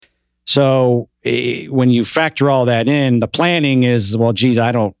So when you factor all that in, the planning is, well, geez,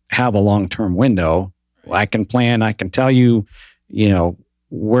 I don't have a long-term window. I can plan. I can tell you,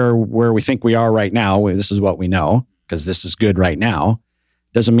 where we think we are right now. This is what we know because this is good right now.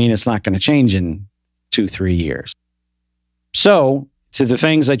 Doesn't mean it's not going to change in 2-3 years. So to the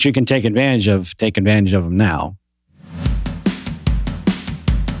things that you can take advantage of them now.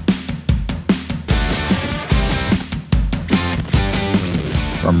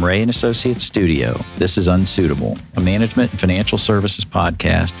 From Ray & Associates Studio, this is Unsuitable, a management and financial services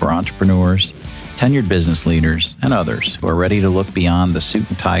podcast for entrepreneurs, tenured business leaders, and others who are ready to look beyond the suit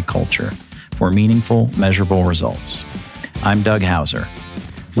and tie culture for meaningful, measurable results. I'm Doug Hauser.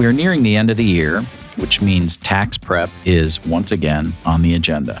 We are nearing the end of the year, which means tax prep is once again on the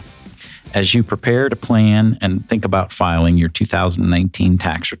agenda. As you prepare to plan and think about filing your 2019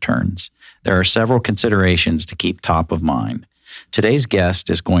 tax returns, there are several considerations to keep top of mind. Today's guest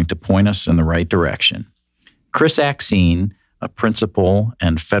is going to point us in the right direction. Chris Axeen, a principal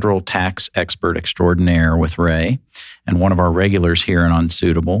and federal tax expert extraordinaire with Ray, and one of our regulars here in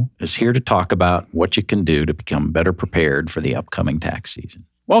Unsuitable, is here to talk about what you can do to become better prepared for the upcoming tax season.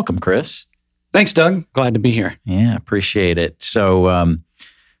 Welcome, Chris. Thanks, Doug. Glad to be here. Yeah, appreciate it. So,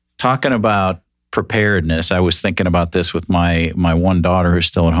 talking about preparedness, I was thinking about this with my one daughter who's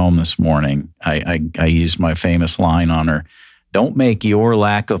still at home this morning. I used my famous line on her. Don't make your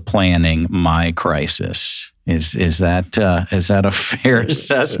lack of planning my crisis. Is that a fair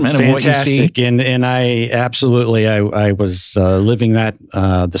assessment of what you see? Fantastic, and I absolutely I was living that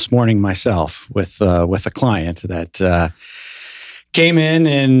this morning myself with a client that came in,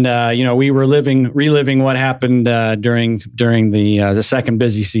 and we were reliving what happened during the second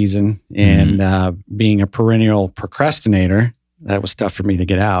busy season, and being a perennial procrastinator, that was tough for me to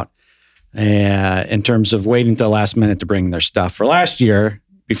get out. In terms of waiting till the last minute to bring their stuff for last year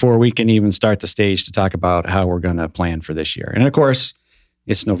before we can even start the stage to talk about how we're going to plan for this year. And of course,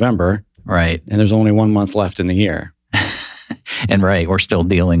 it's November. Right. And there's only 1 month left in the year. And right, we're still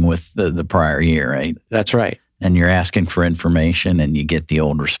dealing with the prior year, right? That's right. And you're asking for information and you get the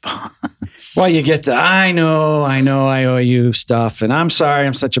old response. Well, you get the, I know, I owe you stuff. And I'm sorry,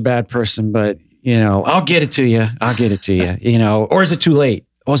 I'm such a bad person, but, I'll get it to you. Or is it too late?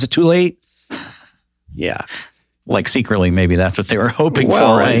 Oh, is it too late? Yeah. Like secretly, maybe that's what they were hoping for,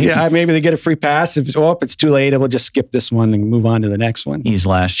 right? Yeah, maybe they get a free pass. If it's too late, we'll just skip this one and move on to the next one. Use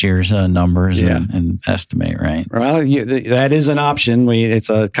last year's numbers and estimate, right? Well, that is an option. It's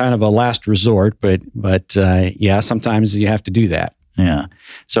a kind of a last resort, but sometimes you have to do that. Yeah.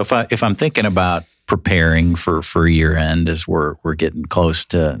 So if I'm thinking about preparing for year end as we're getting close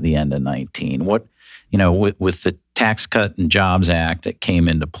to the end of 19, what with the Tax Cut and Jobs Act that came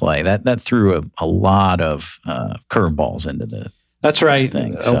into play, that threw a lot of curveballs into the That's right.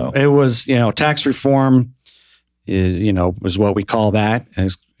 thing. So it was, tax reform, was what we call that,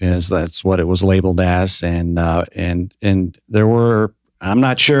 as that's what it was labeled as, and there were, I'm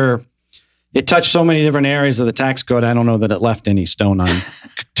not sure, it touched so many different areas of the tax code. I don't know that it left any stone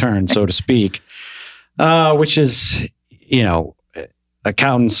unturned, so to speak, which is,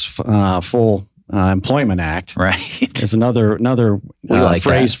 accountants full. Employment Act, right? Is another like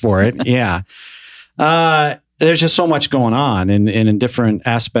phrase that. for it. Yeah, there's just so much going on, and in different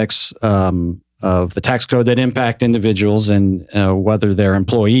aspects of the tax code that impact individuals, and whether they're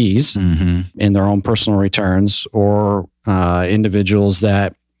employees in their own personal returns or individuals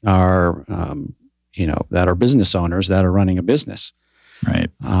that are that are business owners that are running a business, right?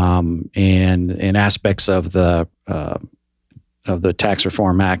 And aspects of the Tax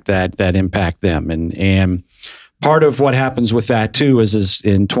Reform Act that impact them. And part of what happens with that too is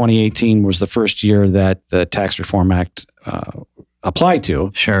in 2018 was the first year that the Tax Reform Act applied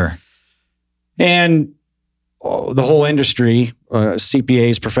to. Sure. And the whole industry,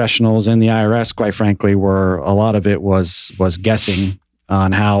 CPAs, professionals, and the IRS, quite frankly, a lot of it was guessing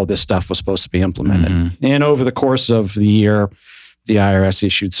on how this stuff was supposed to be implemented. And over the course of the year, the IRS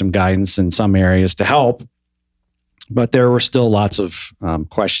issued some guidance in some areas to help. But there were still lots of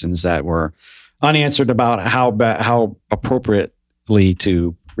questions that were unanswered about how appropriately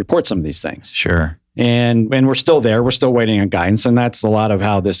to report some of these things. Sure. And we're still there. We're still waiting on guidance. And that's a lot of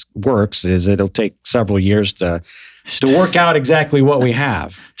how this works, is it'll take several years to work out exactly what we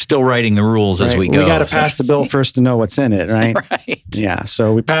have. Still writing the rules as we go. We got to pass the bill first to know what's in it, right? Right. Yeah.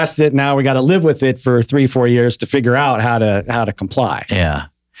 So we passed it. Now we got to live with it for 3-4 years to figure out how to comply. Yeah.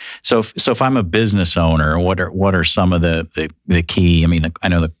 So if I'm a business owner, what are some of the key? I mean, I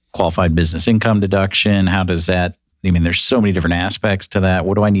know the qualified business income deduction. How does that? I mean, there's so many different aspects to that.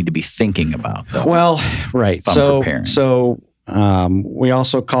 What do I need to be thinking about, though? Well, right. So We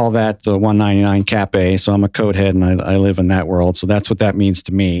also call that the 199 Cap A. So I'm a code head and I live in that world. So that's what that means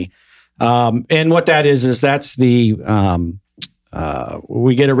to me. And what that is that's the,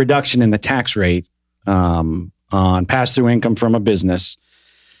 we get a reduction in the tax rate on pass-through income from a business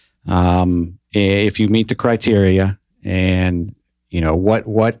if you meet the criteria and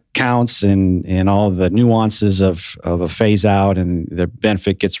what counts and all the nuances of a phase out, and the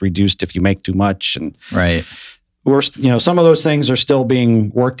benefit gets reduced if you make too much. And right. We're some of those things are still being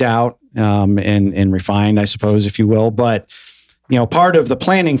worked out and refined, I suppose, if you will. But part of the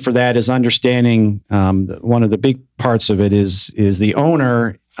planning for that is understanding one of the big parts of it is the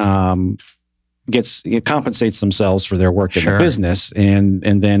owner compensates themselves for their work in the business and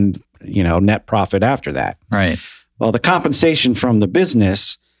then net profit after that. Right. Well, the compensation from the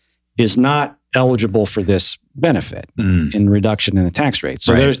business is not eligible for this benefit in reduction in the tax rate.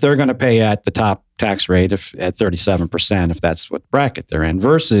 So they're going to pay at the top tax rate at 37% if that's what bracket they're in,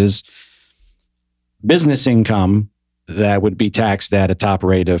 versus business income that would be taxed at a top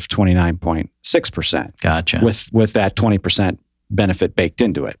rate of 29.6%. Gotcha. With that 20% benefit baked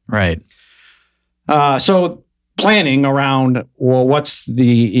into it. Right. So planning around, well,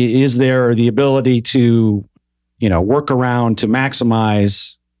 is there the ability to work around to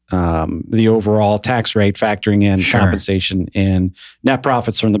maximize the overall tax rate, factoring in compensation and net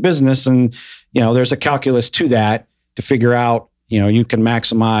profits from the business. And, there's a calculus to that to figure out, you can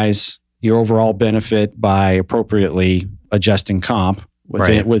maximize your overall benefit by appropriately adjusting comp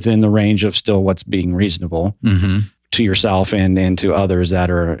within the range of still what's being reasonable to yourself and to others that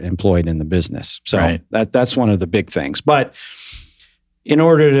are employed in the business. So that's one of the big things. But in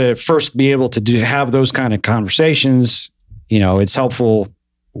order to first be able to have those kind of conversations, it's helpful.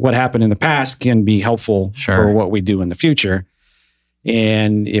 What happened in the past can be helpful for what we do in the future.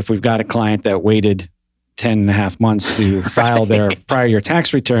 And if we've got a client that waited 10.5 months to file their prior year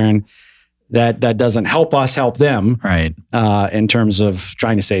tax return, that doesn't help us help them in terms of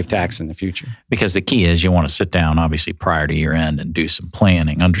trying to save tax in the future. Because the key is you want to sit down, obviously, prior to year end and do some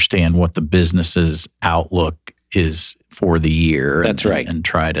planning, understand what the business's outlook is for the year. That's right. And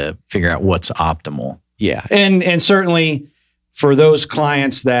try to figure out what's optimal. Yeah. And certainly for those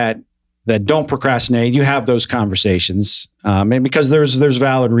clients that don't procrastinate, you have those conversations. And because there's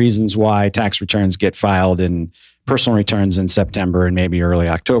valid reasons why tax returns get filed in personal returns in September and maybe early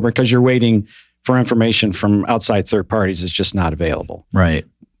October, because you're waiting for information from outside third parties that's just not available. Right.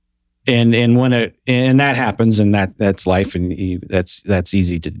 And when that happens, and that's life, and that's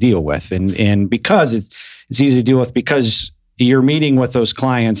easy to deal with. And because it's easy to deal with, because you're meeting with those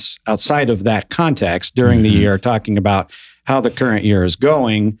clients outside of that context during the year, talking about how the current year is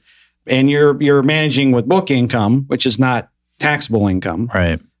going, and you're managing with book income, which is not taxable income.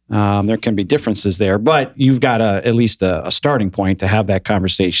 Right. There can be differences there, but you've got at least a starting point to have that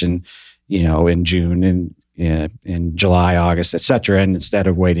conversation, in June and in July, August, et cetera, and instead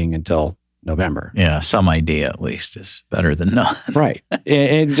of waiting until November. Yeah, some idea at least is better than none. Right.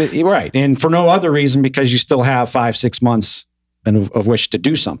 And for no other reason, because you still have 5-6 months of which to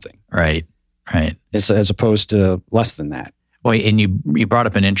do something. Right. As opposed to less than that. Well, and you brought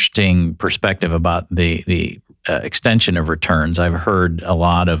up an interesting perspective about the extension of returns. I've heard a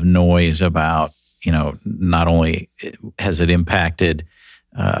lot of noise about, not only has it impacted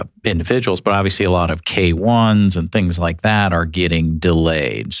individuals, but obviously a lot of K-1s and things like that are getting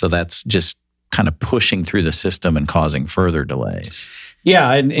delayed. So that's just kind of pushing through the system and causing further delays.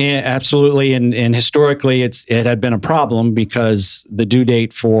 Yeah, and absolutely. And historically, it had been a problem because the due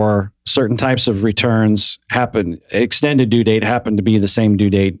date for certain types of returns extended due date happened to be the same due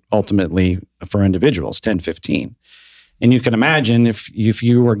date ultimately for individuals, 10/15. And you can imagine if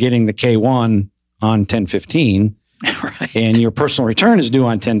you were getting the K-1 on 10/15 and your personal return is due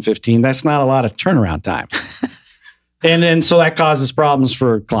on 10/15, that's not a lot of turnaround time. And then so that causes problems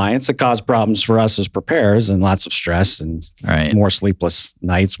for clients. It causes problems for us as preparers and lots of stress and more sleepless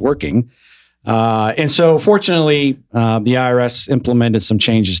nights working. And so fortunately, the IRS implemented some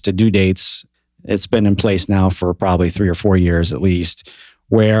changes to due dates. It's been in place now for probably 3 or 4 years at least,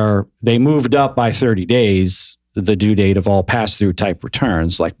 where they moved up by 30 days the due date of all pass-through type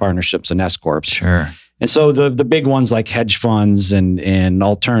returns like partnerships and S-corps. Sure. And so the big ones like hedge funds and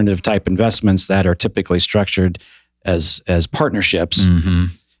alternative type investments that are typically structured as partnerships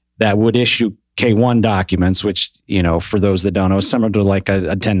that would issue K-1 documents, which, for those that don't know, is similar to like a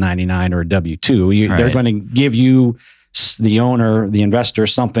 1099 or a W-2. They're going to give you, the owner, the investor,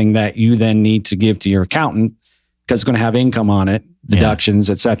 something that you then need to give to your accountant because it's going to have income on it, deductions,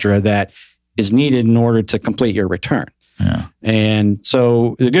 et cetera, that is needed in order to complete your return. Yeah. And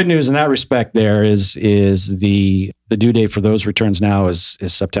so the good news in that respect there is the due date for those returns now is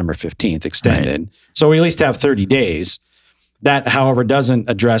September 15th, extended. Right. So we at least have 30 days. That, however, doesn't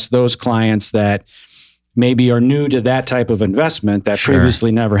address those clients that maybe are new to that type of investment that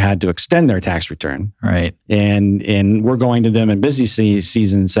previously never had to extend their tax return. Right. And we're going to them in busy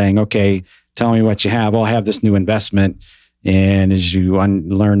season saying, okay, tell me what you have. I'll have this new investment. And as you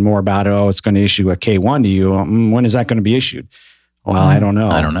learn more about it, it's going to issue a K-1 to you. When is that going to be issued? Well, I don't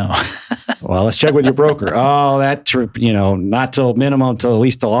know. Well, let's check with your broker. Not till minimum till at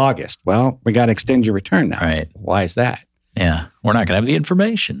least till August. Well, we got to extend your return now. Right. Why is that? Yeah, we're not going to have the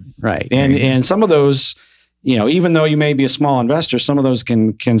information. Right. And some of those, even though you may be a small investor, some of those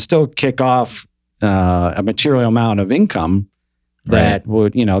can still kick off a material amount of income that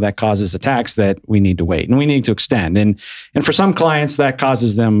would, that causes a tax that we need to wait and we need to extend. And for some clients, that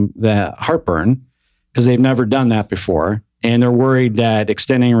causes them the heartburn because they've never done that before. And they're worried that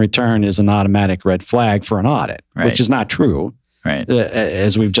extending a return is an automatic red flag for an audit, which is not true. Right.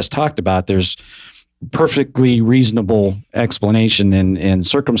 As we've just talked about, there's perfectly reasonable explanation and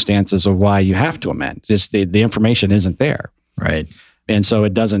circumstances of why you have to amend. Just the information isn't there. Right. And so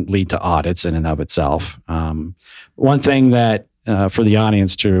it doesn't lead to audits in and of itself. One thing that for the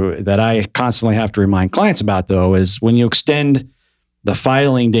audience that I constantly have to remind clients about, though, is when you extend the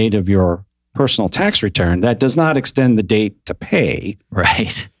filing date of your personal tax return, that does not extend the date to pay.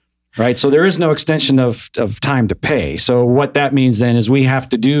 Right. Right. So there is no extension of time to pay. So what that means then is we have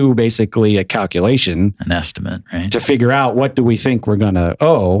to do basically a calculation, an estimate, right, to figure out what do we think we're going to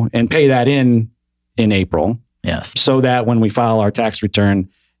owe and pay that in April. Yes. So that when we file our tax return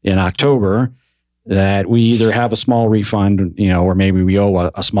in October, that we either have a small refund, or maybe we owe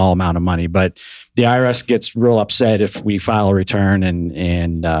a small amount of money. But the IRS gets real upset if we file a return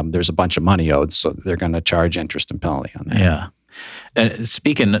and there's a bunch of money owed. So they're going to charge interest and penalty on that. Yeah. And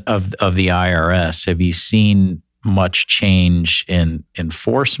speaking of the IRS, have you seen much change in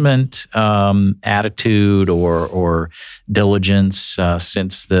enforcement attitude or diligence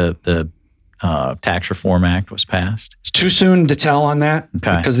since the Tax Reform Act was passed? It's too soon to tell on that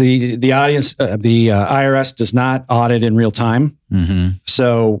because the IRS does not audit in real time. Mm-hmm.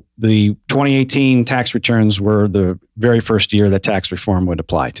 So the 2018 tax returns were the very first year that tax reform would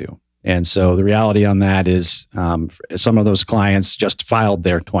apply to. And so the reality on that is some of those clients just filed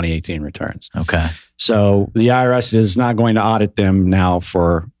their 2018 returns. Okay. So the IRS is not going to audit them now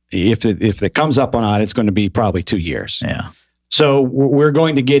if it comes up on audit, it's going to be probably 2 years. Yeah. So we're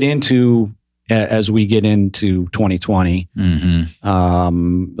going to get into, as we get into 2020,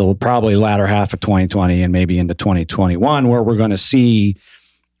 it'll probably latter half of 2020 and maybe into 2021, where we're going to see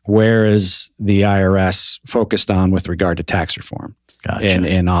where is the IRS focused on with regard to tax reform. Gotcha.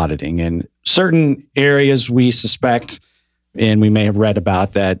 And auditing. And certain areas we suspect, and we may have read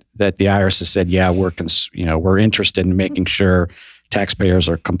about that the IRS has said, yeah, we're interested in making sure taxpayers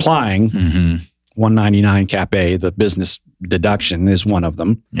are complying. 199 Cap A, the business deduction, is one of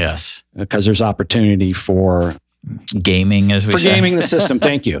them. Yes. Because there's opportunity for gaming, as we say. For gaming the system.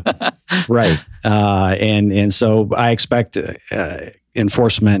 Thank you. Right. And so I expect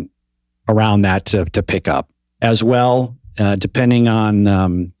enforcement around that to pick up as well. Depending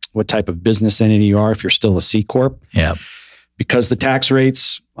on what type of business entity you are, if you're still a C Corp. Yeah. Because the tax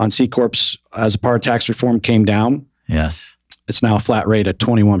rates on C Corps as a part of tax reform came down. Yes. It's now a flat rate at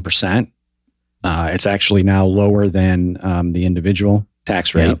 21%. It's actually now lower than the individual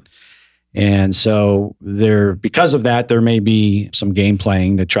tax rate. Yep. And so because of that, there may be some game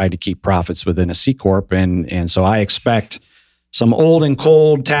playing to try to keep profits within a C Corp. And so I expect some old and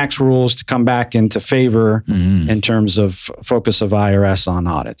cold tax rules to come back into favor in terms of focus of IRS on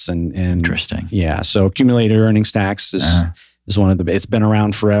audits. And interesting. Yeah. So accumulated earnings tax is one of it's been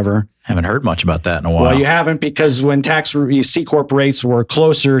around forever. Haven't heard much about that in a while. Well, you haven't, because when C Corp rates were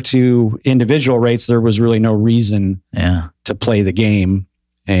closer to individual rates, there was really no reason to play the game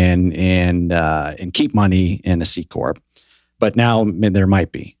and keep money in a C Corp. But now there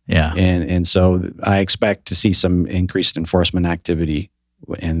might be. Yeah. And so I expect to see some increased enforcement activity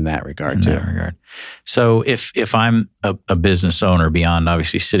in that regard too. So if I'm a business owner, beyond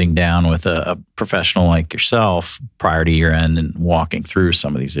obviously sitting down with a professional like yourself prior to year end and walking through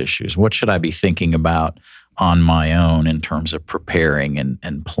some of these issues, what should I be thinking about on my own in terms of preparing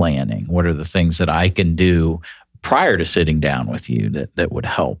and planning? What are the things that I can do prior to sitting down with you that would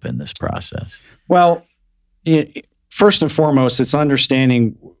help in this process? Well, first and foremost, it's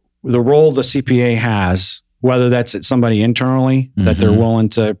understanding the role the CPA has, whether that's at somebody internally that they're willing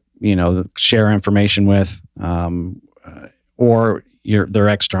to, share information with, or their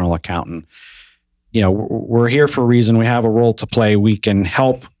external accountant. we're here for a reason. We have a role to play. We can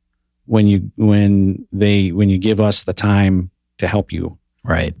help when you give us the time to help you.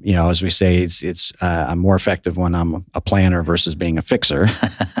 Right. As we say, I'm more effective when I'm a planner versus being a fixer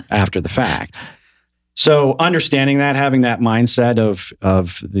after the fact. So understanding that, having that mindset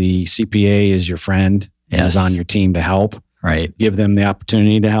of the CPA is your friend, and is on your team to help. Right. Give them the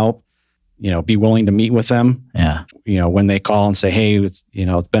opportunity to help. Be willing to meet with them. Yeah. When they call and say, hey, it's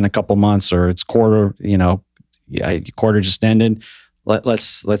been a couple months, or it's quarter, quarter just ended.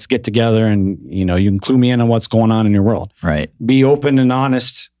 Let's get together, and you can clue me in on what's going on in your world. Right. Be open and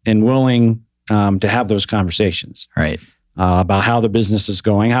honest and willing to have those conversations. Right. About how the business is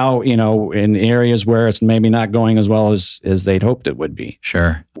going, how in areas where it's maybe not going as well as they'd hoped it would be.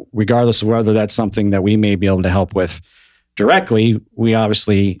 Sure. Regardless of whether that's something that we may be able to help with directly, we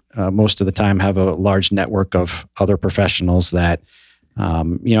obviously most of the time have a large network of other professionals that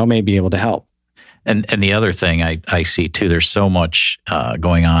may be able to help. And the other thing I see too, there's so much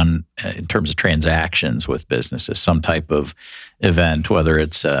going on in terms of transactions with businesses, some type of event, whether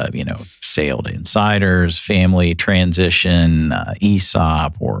it's sale to insiders, family transition,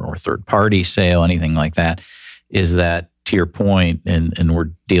 ESOP, or third party sale, anything like that. Is that, to your point, and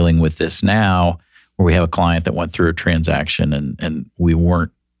we're dealing with this now, where we have a client that went through a transaction and we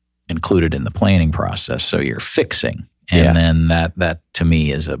weren't included in the planning process, so you're fixing. And then that to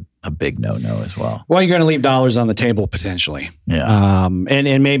me is a big no-no as well. Well, you're going to leave dollars on the table potentially. Yeah.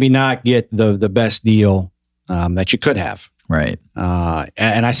 And maybe not get the best deal that you could have. Right.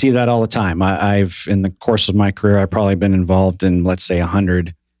 And I see that all the time. I've, in the course of my career, I've probably been involved in, let's say,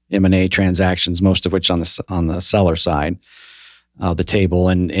 100 M&A transactions, most of which on the seller side of the table.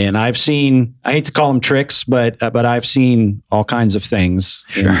 And I've seen, I hate to call them tricks, but I've seen all kinds of things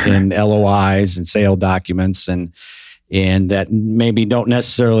in LOIs and sale documents and that maybe don't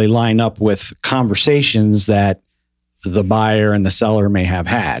necessarily line up with conversations that the buyer and the seller may have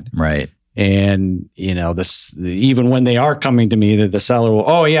had. Right. And, even when they are coming to me, the seller will,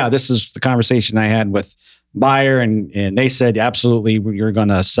 oh yeah, this is the conversation I had with buyer. And they said, absolutely, you're going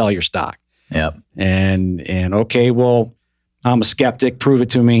to sell your stock. Yep. And okay, well, I'm a skeptic. Prove it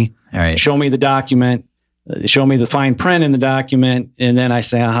to me. All right. Show me the document. Show me the fine print in the document. And then I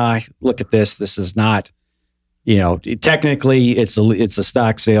say, look at this. This is not, technically it's a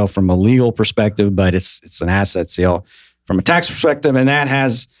stock sale from a legal perspective, but it's an asset sale from a tax perspective. And that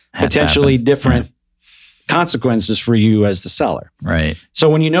has potentially different consequences for you as the seller. Right. So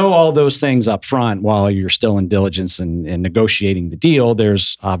when you know all those things up front while you're still in diligence and negotiating the deal,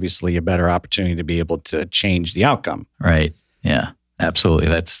 there's obviously a better opportunity to be able to change the outcome. Right. Yeah. Absolutely.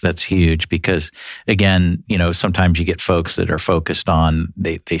 That's huge because, again, sometimes you get folks that are focused on,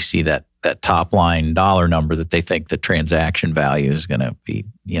 they see that top line dollar number that they think the transaction value is going to be,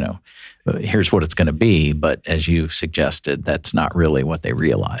 here's what it's going to be. But as you suggested, that's not really what they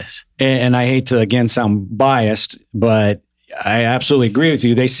realize. And I hate to, again, sound biased, but I absolutely agree with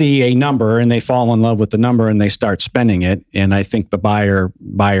you. They see a number and they fall in love with the number and they start spending it. And I think the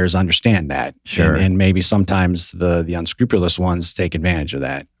buyers understand that. Sure. And maybe sometimes the unscrupulous ones take advantage of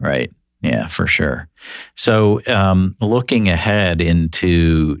that. Right. Yeah, for sure. So looking ahead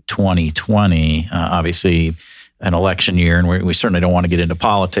into 2020, obviously an election year, and we certainly don't want to get into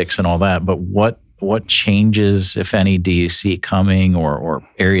politics and all that, but what changes, if any, do you see coming or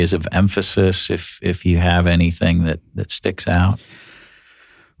areas of emphasis if you have anything that sticks out?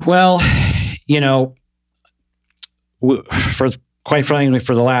 Well, quite frankly,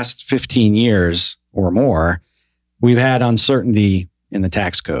 for the last 15 years or more, we've had uncertainty in the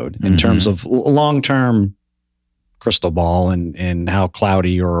tax code in terms of long-term crystal ball and how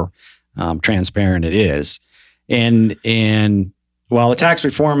cloudy or transparent it is. And while the Tax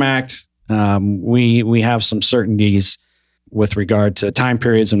Reform Act, we have some certainties with regard to time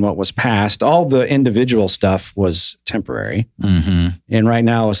periods and what was passed. All the individual stuff was temporary. And right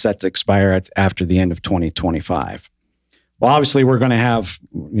now is set to expire after the end of 2025. Well, obviously we're going to have,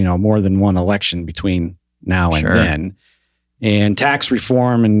 more than one election between now and then. And tax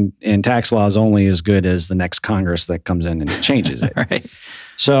reform and tax law is only as good as the next Congress that comes in and changes it. Right.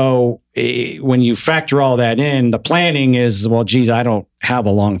 So when you factor all that in, the planning is, well, geez, I don't have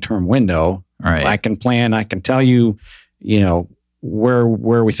a long-term window. Right. I can plan. I can tell you, where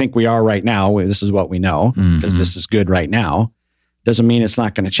we think we are right now. This is what we know because this is good right now. Doesn't mean it's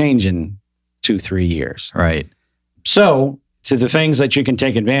not going to change in 2-3 years. Right. So to the things that you can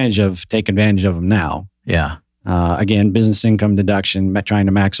take advantage of them now. Yeah. Again, business income deduction, trying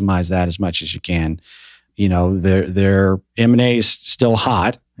to maximize that as much as you can. Their M&A is still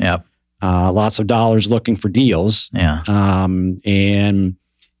hot. Yep. Lots of dollars looking for deals. Yeah. And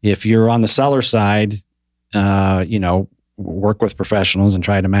If you're on the seller side, work with professionals and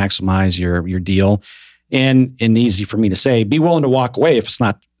try to maximize your deal. And easy for me to say, be willing to walk away if it's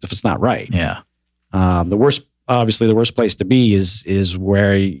not right. Yeah. The worst place to be is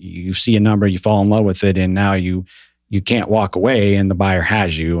where you see a number, you fall in love with it, and now you can't walk away, and the buyer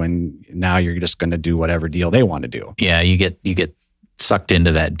has you, and now you're just going to do whatever deal they want to do. Yeah, you get sucked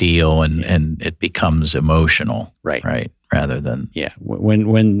into that deal, and it becomes emotional, right, rather than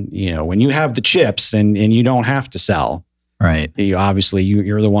when you have the chips and you don't have to sell. Right.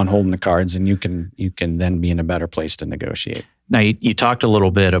 You're the one holding the cards, and you can then be in a better place to negotiate. Now, you talked a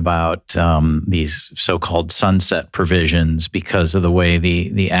little bit about these so-called sunset provisions because of the way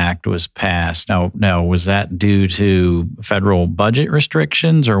the act was passed. Now, was that due to federal budget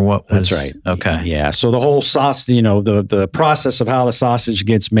restrictions, or what? That's right. Okay. Yeah. So the whole sausage, the process of how the sausage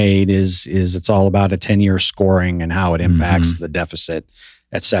gets made is it's all about a 10-year scoring and how it impacts the deficit,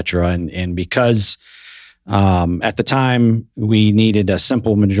 et cetera. And because at the time we needed a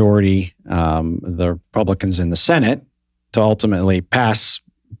simple majority, the Republicans in the Senate, to ultimately pass,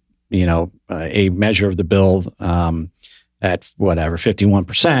 a measure of the bill at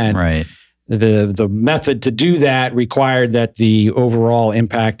 51%. Right. The method to do that required that the overall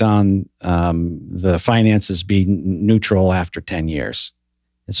impact on the finances be neutral after 10 years.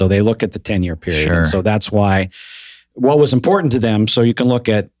 And so they look at the 10-year period. Sure. And so that's why what was important to them, so you can look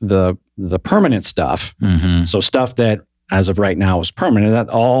at the permanent stuff. Mm-hmm. So stuff that, as of right now, is permanent, that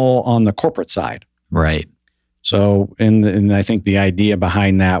all on the corporate side. Right. So, and I think the idea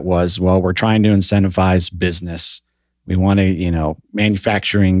behind that was, well, we're trying to incentivize business. We want to,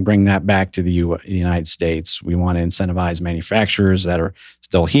 manufacturing, bring that back to the United States. We want to incentivize manufacturers that are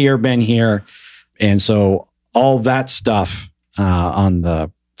still here, been here. And so all that stuff on the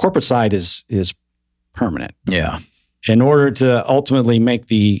corporate side is permanent. Yeah. In order to ultimately make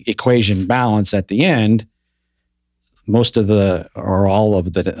the equation balance at the end, most of all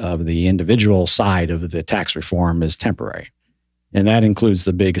of the individual side of the tax reform is temporary. And that includes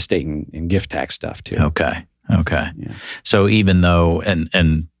the big estate and gift tax stuff too. Okay. Yeah. So even though,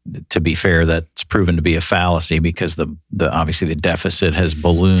 and to be fair, that's proven to be a fallacy because the obviously the deficit has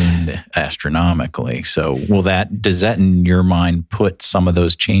ballooned astronomically. So does that in your mind put some of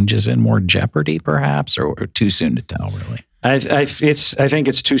those changes in more jeopardy perhaps, or too soon to tell really? I think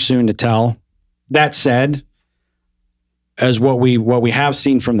it's too soon to tell. That said, as what we have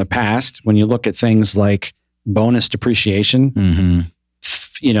seen from the past, when you look at things like bonus depreciation,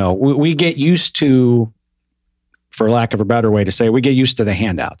 we get used to, for lack of a better way to say, we get used to the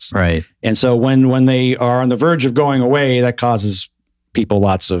handouts. Right. And so when they are on the verge of going away, that causes people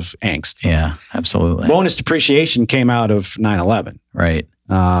lots of angst. Yeah, absolutely. Bonus depreciation came out of 9/11. Right.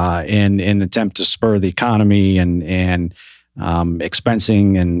 In an attempt to spur the economy and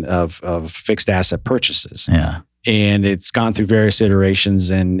expensing and of fixed asset purchases. Yeah. And it's gone through various iterations,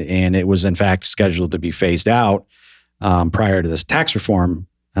 and it was in fact scheduled to be phased out prior to this tax reform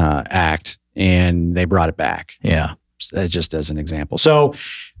act, and they brought it back. Yeah, just as an example. So,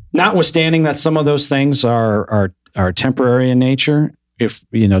 notwithstanding that some of those things are temporary in nature, if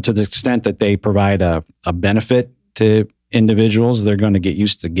to the extent that they provide a benefit to individuals, they're going to get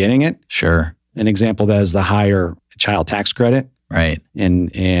used to getting it. Sure. An example of that is the higher child tax credit. Right.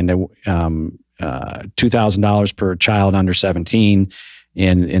 And $2,000 per child under 17,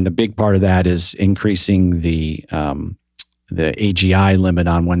 and the big part of that is increasing the AGI limit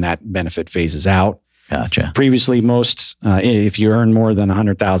on when that benefit phases out. Gotcha. Previously, if you earn more than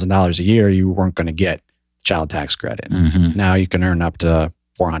 $100,000 a year, you weren't going to get child tax credit. Mm-hmm. Now you can earn up to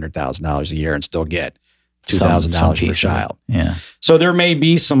 $400,000 a year and still get $2,000 per child. Yeah. So there may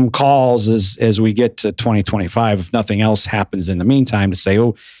be some calls as we get to 2025, if nothing else happens in the meantime, to say,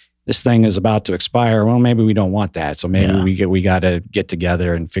 oh, this thing is about to expire. Well, maybe we don't want that. So maybe we got to get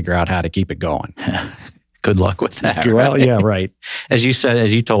together and figure out how to keep it going. Good luck with that. Well, right? Yeah, right. As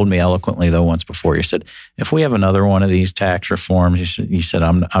you told me eloquently though once before, you said, if we have another one of these tax reforms, you said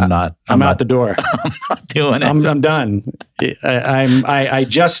I'm out the door. I'm not doing it. I'm done.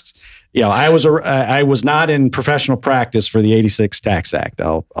 I was not in professional practice for the 86 Tax Act.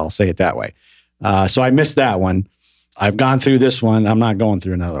 I'll say it that way. So I missed that one. I've gone through this one. I'm not going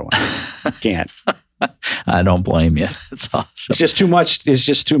through another one. Can't. I don't blame you. It's awesome. It's just too much. It's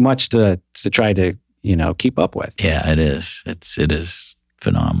just too much to try to keep up with. Yeah, it is. It is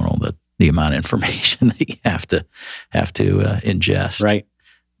phenomenal that the amount of information that you have to ingest. Right.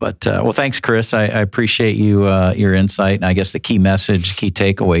 But well, thanks, Chris. I appreciate your insight. And I guess the key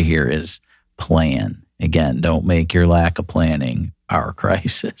takeaway here is plan. Again, don't make your lack of planning our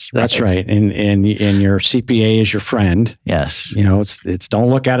crisis. That's right. And your CPA is your friend. Yes. It's don't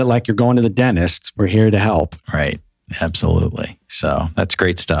look at it like you're going to the dentist. We're here to help. Right. Absolutely. So that's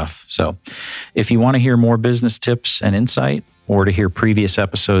great stuff. So if you want to hear more business tips and insight, or to hear previous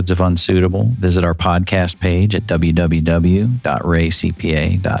episodes of Unsuitable, visit our podcast page at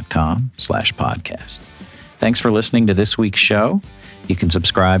www.raycpa.com/podcast. Thanks for listening to this week's show. You can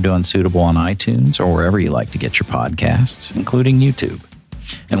subscribe to Unsuitable on iTunes or wherever you like to get your podcasts, including YouTube.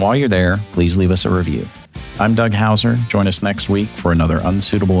 And while you're there, please leave us a review. I'm Doug Hauser. Join us next week for another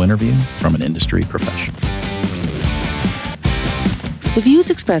Unsuitable interview from an industry professional. The views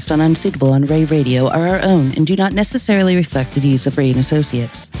expressed on Unsuitable on Ray Radio are our own and do not necessarily reflect the views of Ray &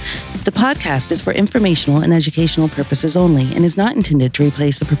 Associates. The podcast is for informational and educational purposes only and is not intended to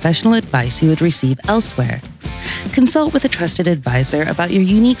replace the professional advice you would receive elsewhere. Consult with a trusted advisor about your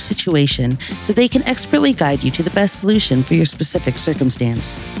unique situation so they can expertly guide you to the best solution for your specific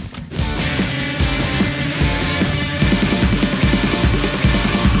circumstance.